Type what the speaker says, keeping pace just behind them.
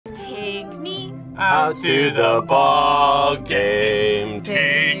Out to the ball game.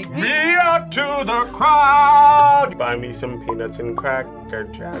 Take me out to the crowd. Buy me some peanuts and cracker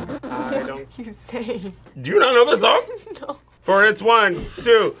jacks. I don't. You say. Do you not know the song? No. For it's 1,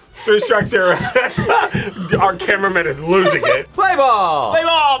 2, 3 strikes here. Our cameraman is losing it. Play ball! Play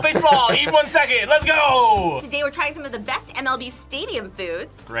ball, baseball, eat 1 second, let's go! Today we're trying some of the best MLB stadium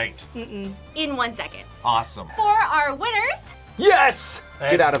foods. Great. In 1 second. Awesome. For our winners. Yes!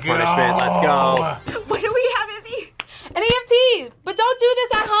 Get out of punishment, let's go. What do we have, Izzy? An EFT, but don't do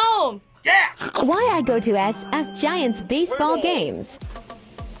this at home. Yeah! Why I go to SF Giants baseball games.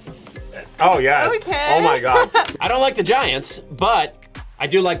 Oh, yes. Okay. Oh, my God. I don't like the Giants, but I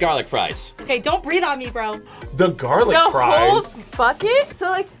do like garlic fries. Okay, don't breathe on me, bro. The garlic The fries. whole bucket? So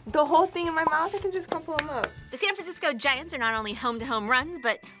like the whole thing in my mouth, I can just crumple them up. The San Francisco Giants are not only home-to-home runs,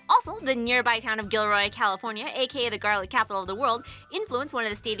 but also the nearby town of Gilroy, California, aka the garlic capital of the world, influenced one of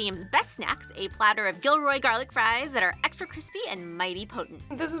the stadium's best snacks, a platter of Gilroy garlic fries that are extra crispy and mighty potent.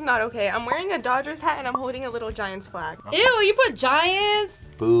 This is not okay. I'm wearing a Dodgers hat and I'm holding a little Giants flag. Oh. Ew, you put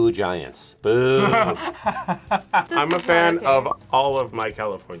Giants? Boo Giants, boo. I'm a fan of all of my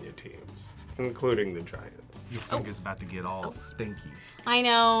California teams, including the Giants. Your finger's about to get all stinky. I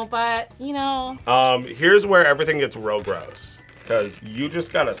know, but you know. Here's where everything gets real gross, because you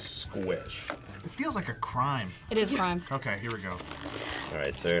just gotta squish. This feels like a crime. It is crime. Okay, here we go. All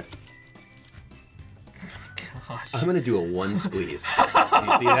right, sir. Gosh. I'm gonna do a 1 squeeze.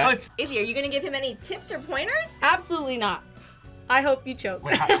 You see that? Izzy, are you gonna give him any tips or pointers? Absolutely not. I hope you choke.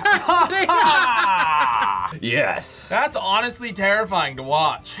 Yes. That's honestly terrifying to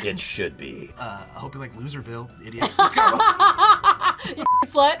watch. It should be. I hope you like Loserville, idiot. Let's go. You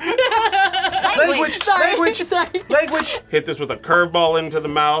slut. Language, Sorry. Sorry. Language. Hit this with a curveball into the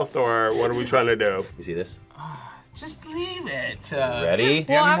mouth, or what are we trying to do? You see this? Just leave it. Ready?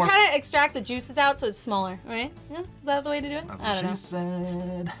 Well, I'm trying to extract the juices out so it's smaller, right? Yeah, is that the way to do it? That's I what don't know. she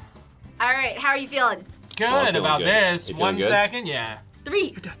said. All right, how are you feeling? Good feeling about good. this. You feeling 1 good? second, yeah.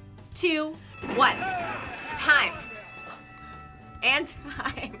 3, 2, 1. Time. And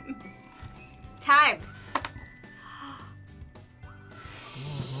time. Time.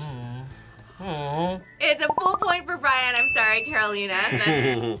 It's a full point for Brian. I'm sorry, Carolina.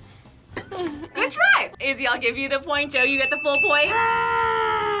 Good try. Izzy, I'll give you the point. Joe, you get the full point.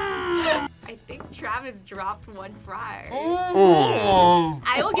 I think Travis dropped 1 fry.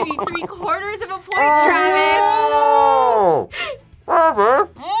 I will give you 3/4 of a point, Travis.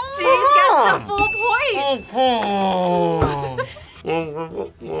 Jayse gets the full point.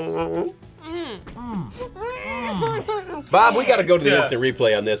 Bob, we gotta go to the instant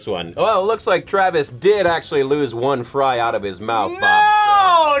replay on this one. Well, it looks like Travis did actually lose 1 fry out of his mouth, Bob.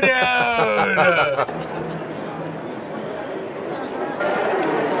 No, dude!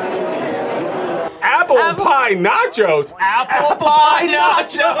 Apple pie nachos. Apple pie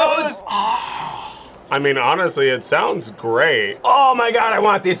nachos! I mean, honestly, it sounds great. Oh my God, I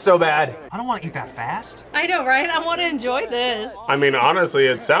want these so bad. I don't want to eat that fast. I know, right? I want to enjoy this. I mean, honestly,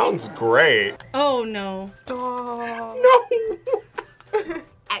 it sounds great. Oh no. No.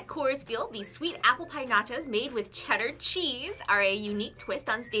 At Coors Field, these sweet apple pie nachos made with cheddar cheese are a unique twist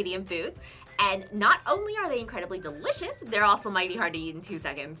on stadium foods. And not only are they incredibly delicious, they're also mighty hard to eat in 2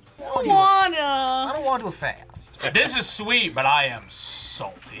 seconds. I I wanna. don't want to do it fast. This is sweet, but I am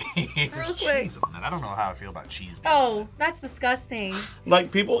salty. Real quick. Cheese on it. I don't know how I feel about cheese. Oh, that's disgusting. Like,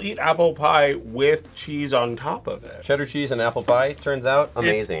 people eat apple pie with cheese on top of it. Cheddar cheese and apple pie, turns out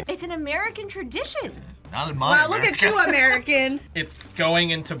amazing. It's an American tradition. Not in mine. Wow, look at you, American. It's going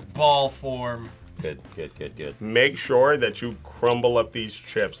into ball form. Good, good, good, good. Make sure that you crumble up these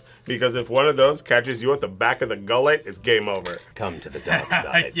chips, because if one of those catches you at the back of the gullet, it's game over. Come to the dark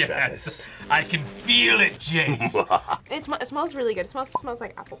side, Yes, Travis. I can feel it, Jayse. It smells really good. It smells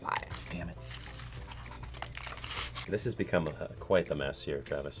like apple pie. Damn it. This has become quite the mess here,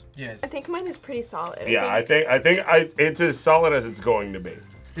 Travis. Yes. I think mine is pretty solid. Yeah, I think it's as solid as it's going to be.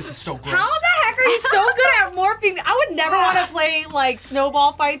 This is so gross. How the heck are you so good at morphing? I would never want to play like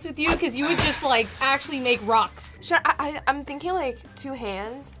snowball fights with you because you would just like actually make rocks. I'm thinking like 2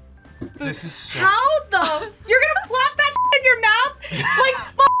 hands. This is so... How the? You're gonna plop that shit in your mouth? Like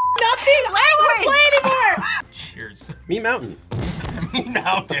nothing? I don't want to play anymore. Cheers. Meat Mountain.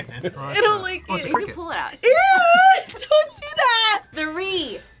 Now, Dan. It'll like Oh, it's a You can cricket. pull it out. Ew! Don't do that.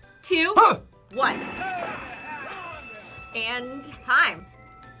 3, 2, 1. And time.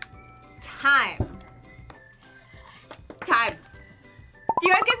 Time. Time. Do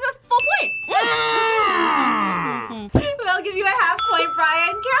you guys get the full point? We'll give you a half point,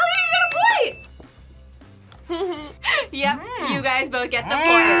 Brian. Carolina, you got a point! Yep, you guys both get the point.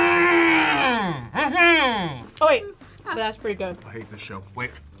 Oh wait, but that's pretty good. I hate this show.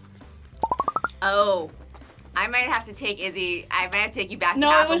 Wait. Oh, I might have to take Izzy. I might have to take you back to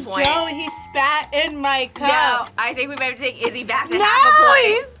No, half it was a point. Joe. He spat in my cup. No, I think we might have to take Izzy back to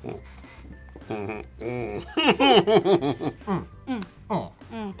half a point.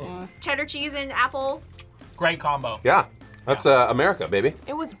 Cheddar cheese and apple. Great combo. Yeah, that's America, baby.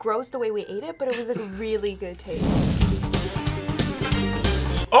 It was gross the way we ate it, but it was a really good taste.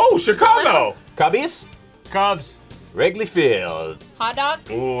 Oh, Chicago. Cubbies, Cubs. Wrigley Field. Hot dog?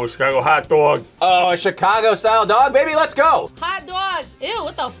 Ooh, Chicago hot dog. Oh, a Chicago style dog, baby. Let's go. Hot dog. Ew,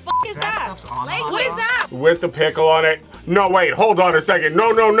 what the fuck is that? Stuff's on Like, hot what is dog. that? With the pickle on it. No, wait, hold on a second.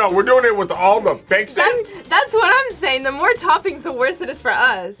 No. We're doing it with all the fixins. That's what I'm saying. The more toppings, the worse it is for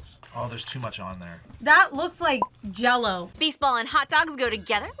us. Oh, there's too much on there. That looks like Jell-O. Baseball and hot dogs go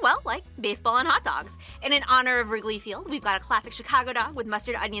together, well, like baseball and hot dogs. And in honor of Wrigley Field, we've got a classic Chicago dog with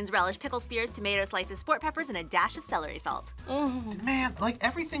mustard, onions, relish, pickle spears, tomato slices, sport peppers, and a dash of celery salt. Man, like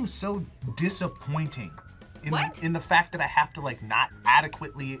everything's so disappointing. What? In the fact that I have to like not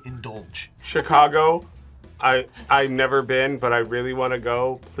adequately indulge. Chicago, I've never been, but I really want to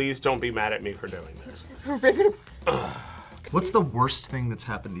go. Please don't be mad at me for doing this. What's the worst thing that's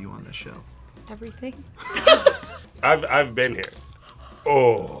happened to you on this show? Everything. I've been here.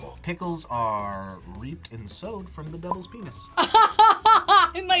 Oh. Pickles are reaped and sowed from the devil's penis.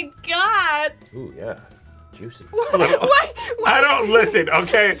 Oh my god. Ooh, yeah. Juicy. I don't listen,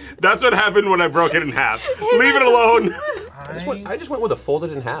 okay? That's what happened when I broke it in half. Leave it alone. I just went with a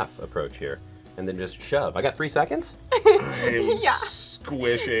folded in half approach here, and then just shove. I got 3 seconds. I'm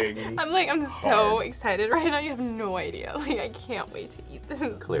squishing. I'm so excited right now. You have no idea. Like, I can't wait to eat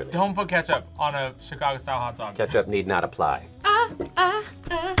this. Clearly. Don't put ketchup on a Chicago style hot dog. Ketchup need not apply. Oh,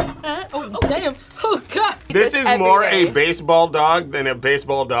 damn. Oh, God. This is every more day. a baseball dog than a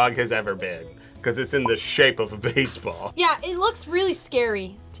baseball dog has ever been. Because it's in the shape of a baseball. Yeah, it looks really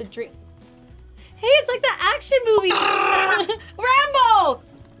scary to drink. Hey, it's like the action movie. Rambo!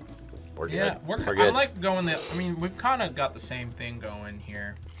 We're good. Yeah, We're I good. like going the. I mean, we've kind of got the same thing going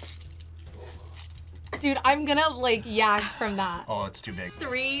here. Dude, I'm gonna like yak from that. Oh, it's too big.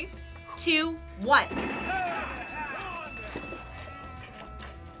 3, 2, 1.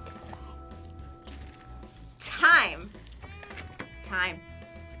 Time.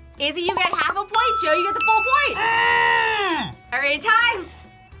 Izzy, you get half a point. Joe, you get the full point. All right, time.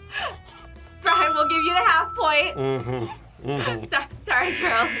 Brian will give you the half point. Sorry,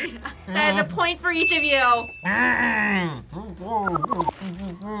 girl. That is a point for each of you.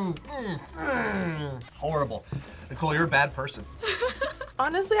 Horrible. Nicole, you're a bad person.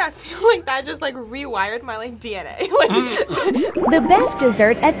 Honestly, I feel like that just like rewired my like DNA. Like, The best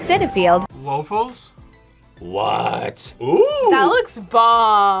dessert at Citifield. Wowfulls? What? Ooh. that looks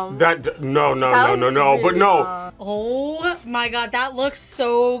bomb. No, That but looks no. really bomb. Oh my god, that looks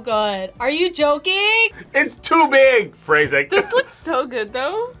so good. Are you joking? It's too big. Phrasing. This looks so good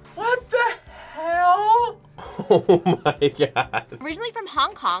though. What the hell? Oh my god. Originally from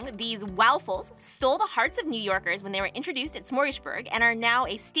Hong Kong, these Wowfulls stole the hearts of New Yorkers when they were introduced at Smorgasburg and are now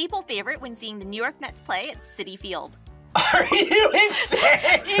a staple favorite when seeing the New York Mets play at Citi Field. Are you insane?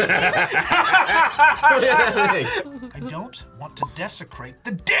 I don't want to desecrate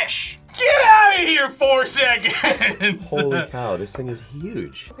the dish. Get out of here 4 seconds! Holy cow, this thing is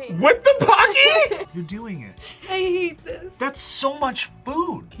huge. With the pocket? You're doing it. I hate this. That's so much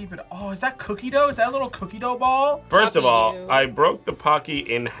food. Keep it. Oh, is that cookie dough? Is that a little cookie dough ball? First of all, you. I broke the pocky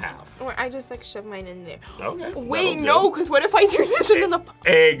in half. Or I just like shove mine in there. Okay. Wait, that'll no, do. because what if I do this in the?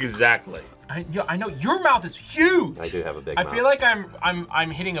 Exactly. I know your mouth is huge. I do have a big I mouth. feel like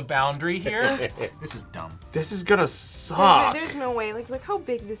I'm hitting a boundary here. This is dumb. This is gonna suck. There's no way. Like, look how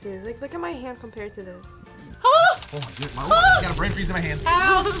big this is. Like, look at my hand compared to this. Oh, I got a brain freeze in my hand.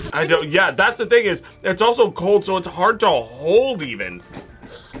 Ow. I don't. Yeah, that's the thing is, it's also cold, so it's hard to hold even.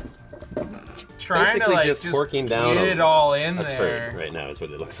 Trying Basically to like just corking down get a- it all in A there. turd right now is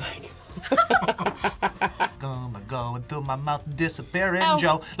what it looks like. Gonna go into my mouth and disappearing, Ow.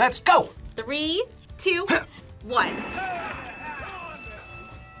 Joe. Let's go. 3, 2, 1.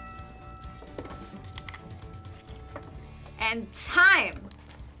 And time.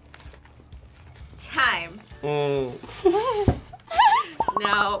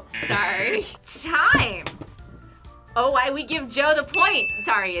 No, sorry. Time. Oh, we give Joe the point.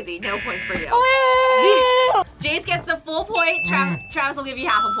 Sorry, Izzy, no points for Joe. Jayse gets the full point. Travis will give you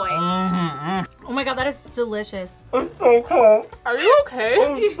half a point. Oh my god, that is delicious. Are you okay?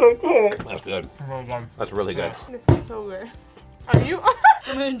 That's good. Well done. That's really good. This is so good. Are you?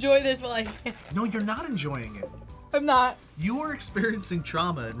 I'm gonna enjoy this while I can. No, you're not enjoying it. I'm not. You are experiencing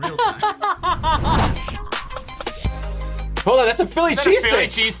trauma in real time. Hold on, that's a Philly Philly cheesesteak.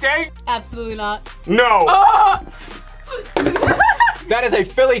 cheesesteak? Absolutely not. No. That is a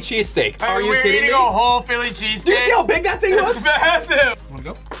Philly cheesesteak. Are you We're kidding eating me? a whole Philly cheesesteak. Do you see how big that thing was? It's massive. Wanna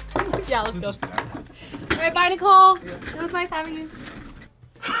go? Yeah, let's go. All right, bye, Nicole. It was nice having you.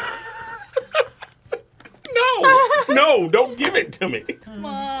 No, don't give it to me.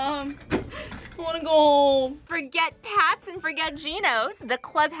 Mom, I want to go home. Forget Pat's and forget Gino's. The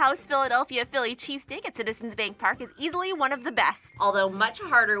Clubhouse Philadelphia Philly cheesesteak at Citizens Bank Park is easily one of the best, although much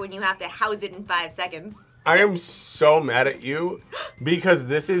harder when you have to house it in 5 seconds. I am so mad at you because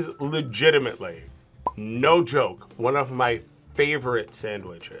this is legitimately, no joke, one of my favorite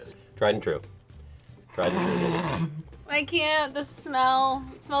sandwiches. Tried and true. Tried and true. I can't. The smell.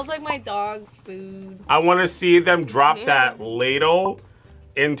 It smells like my dog's food. I want to see them drop that ladle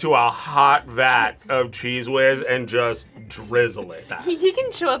into a hot vat of Cheese Whiz and just drizzle it. He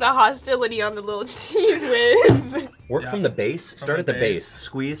can show the hostility on the little Cheese Whiz. Work from the base. Start at the base. base.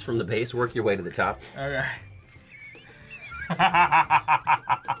 Squeeze from the base. Work your way to the top. Okay.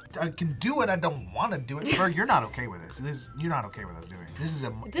 I can do it. I don't want to do it. Ferg, you're not okay with this. You're not okay with us doing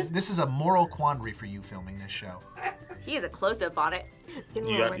it. This is a moral quandary for you filming this show. He has a close-up on it.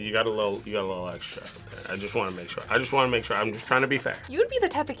 You got a little extra. I just want to make sure. I'm just trying to be fair. You would be the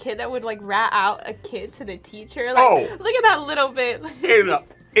type of kid that would like rat out a kid to the teacher. Like, look at that little bit.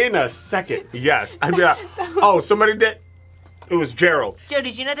 In a second, yes. I'd be like, oh, somebody did. It was Gerald. Joe,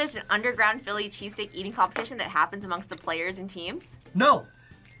 did you know there's an underground Philly cheesesteak eating competition that happens amongst the players and teams? No.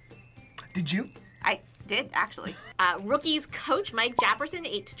 Did you? I did, actually. Rookies coach Mike Japperson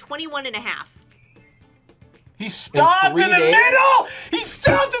ate 21 and a half. He stopped in 3 the days? middle! He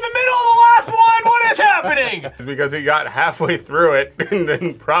stopped in the middle of the last one! What is happening? Because he got halfway through it, and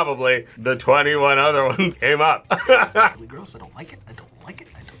then probably the 21 other ones came up. Really gross. I don't like it. I don't like it.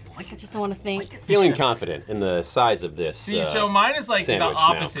 I don't like it. I just don't want to think. Feeling confident in the size of this. See, so mine is like the sandwich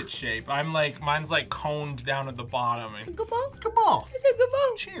opposite shape. Mine's like coned down at the bottom. Good ball. Good ball. Good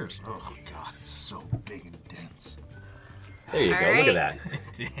ball. Cheers. Oh God, it's so big and dense. There you All go. Look right. at that.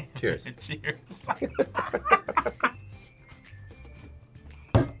 Cheers. Cheers.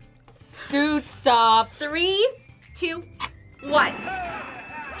 Dude, stop. 3, 2, 1.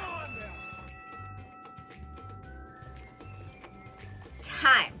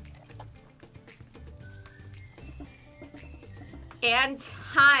 Time. And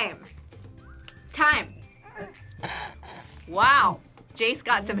time. Time. Wow. Jayse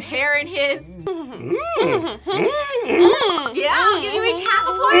got some hair in his. Yeah, I'll give you each half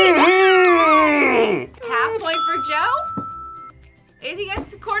a point. Half point for Joe. Izzy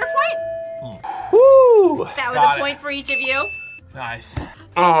gets a quarter point. Woo! That was Got a point for each of you. Nice.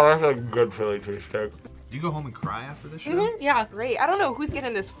 Oh, that's a good Philly cheesesteak. Do you go home and cry after this show? Yeah. Great. I don't know who's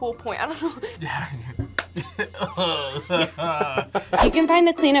getting this full point. I don't know. You can find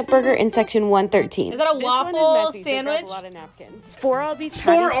the cleanup burger in section 113. Is that a This one is waffle messy, so grab sandwich? a lot of napkins. It's 4 all beef patties.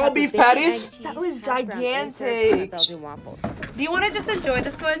 4 all topped beef with bacon, patties? egg, cheese, That was hash brown, egg, gigantic. syrup, and a Belgian waffle. Do you want to just enjoy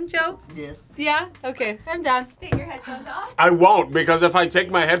this one, Joe? Yes. Yeah? Okay, I'm done. Take your headphones off. I won't, because if I take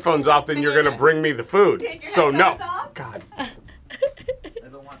my headphones off, then you're gonna bring me the food. Take your So no. headphones off. God. I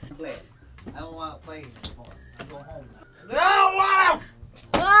don't want to play. I don't want to play anymore. I go home. Ah!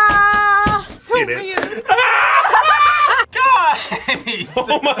 So Get it. weird. Guys!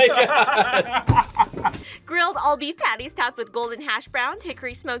 Oh my God! Grilled all beef patties topped with golden hash browns,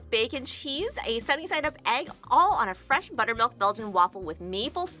 hickory smoked bacon, cheese, a sunny side up egg, all on a fresh buttermilk Belgian waffle with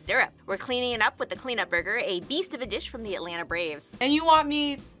maple syrup. We're cleaning it up with the cleanup burger, a beast of a dish from the Atlanta Braves. And you want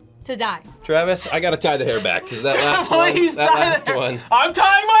me to die? Travis, I gotta tie the hair back because that last one. Please That tie last that. one. I'm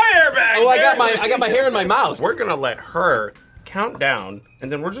tying my hair back. Oh, I got my hair in my mouth. We're gonna let her count down, and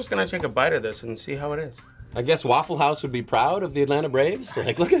then we're just gonna take a bite of this and see how it is. I guess Waffle House would be proud of the Atlanta Braves.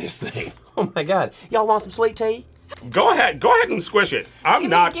 Like, look at this thing. Oh my God. Y'all want some sweet tea? Go ahead and squish it. I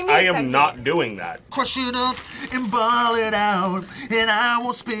am not doing that. Crush it up and ball it out, and I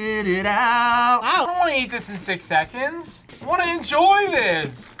will spit it out. I don't want to eat this in 6 seconds. I want to enjoy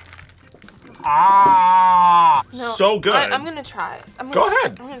this. Ah. No, So good. I'm gonna try. Go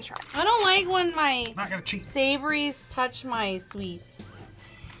ahead. I'm gonna try. I don't like when my Not gonna cheat. savories touch my sweets.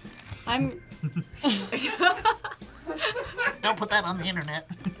 Don't put that on the internet.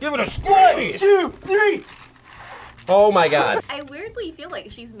 Give it a squeeze. 2, 3. Oh my God. I weirdly feel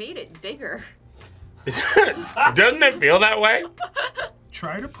like she's made it bigger. Doesn't it feel that way?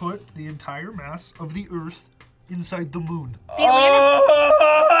 Try to put the entire mass of the Earth inside the moon. The Atlanta.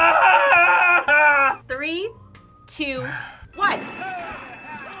 3, 2, 1.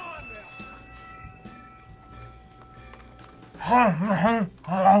 And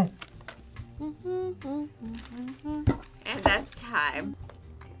that's time.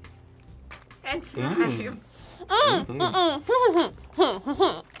 And time.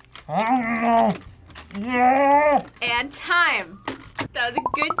 And time. That was a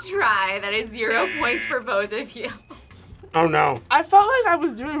good try. That is 0 points for both of you. Oh no. I felt like I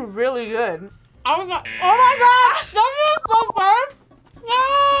was doing really good. I was like, oh my god, that is so fun. No!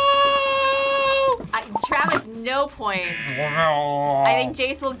 Travis, no points. I think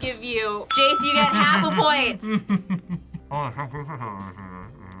Jayse will give you. Jayse, you get half a point.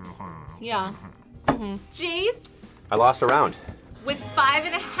 Yeah. Jayse, I lost a round. with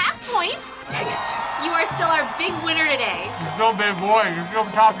 5.5 points. Dang it. You are still our big winner today. You're still big boy. You're still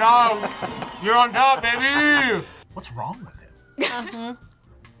top dog. You're on top, baby. What's wrong with him?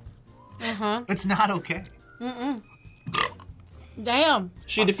 It's not okay. Damn.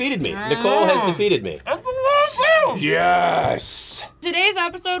 She defeated me. Nicole has defeated me. Yes. Today's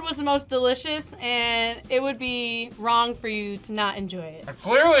episode was the most delicious, and it would be wrong for you to not enjoy it.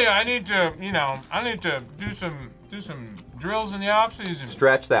 Clearly, I need to, I need to do some drills in the off season.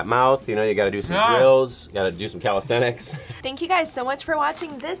 Stretch that mouth. You gotta do some drills. You gotta do some calisthenics. Thank you guys so much for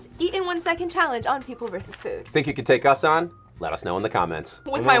watching this Eat in 1 Second challenge on People vs. Food. Think you could take us on? Let us know in the comments.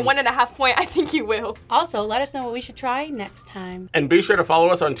 With my 1.5 point, I think you will. Also, let us know what we should try next time. And be sure to follow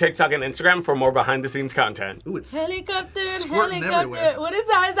us on TikTok and Instagram for more behind the scenes content. Ooh, it's Helicopter, squirting helicopter. everywhere. What is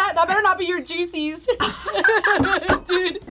that? That better not be your juices. Dude.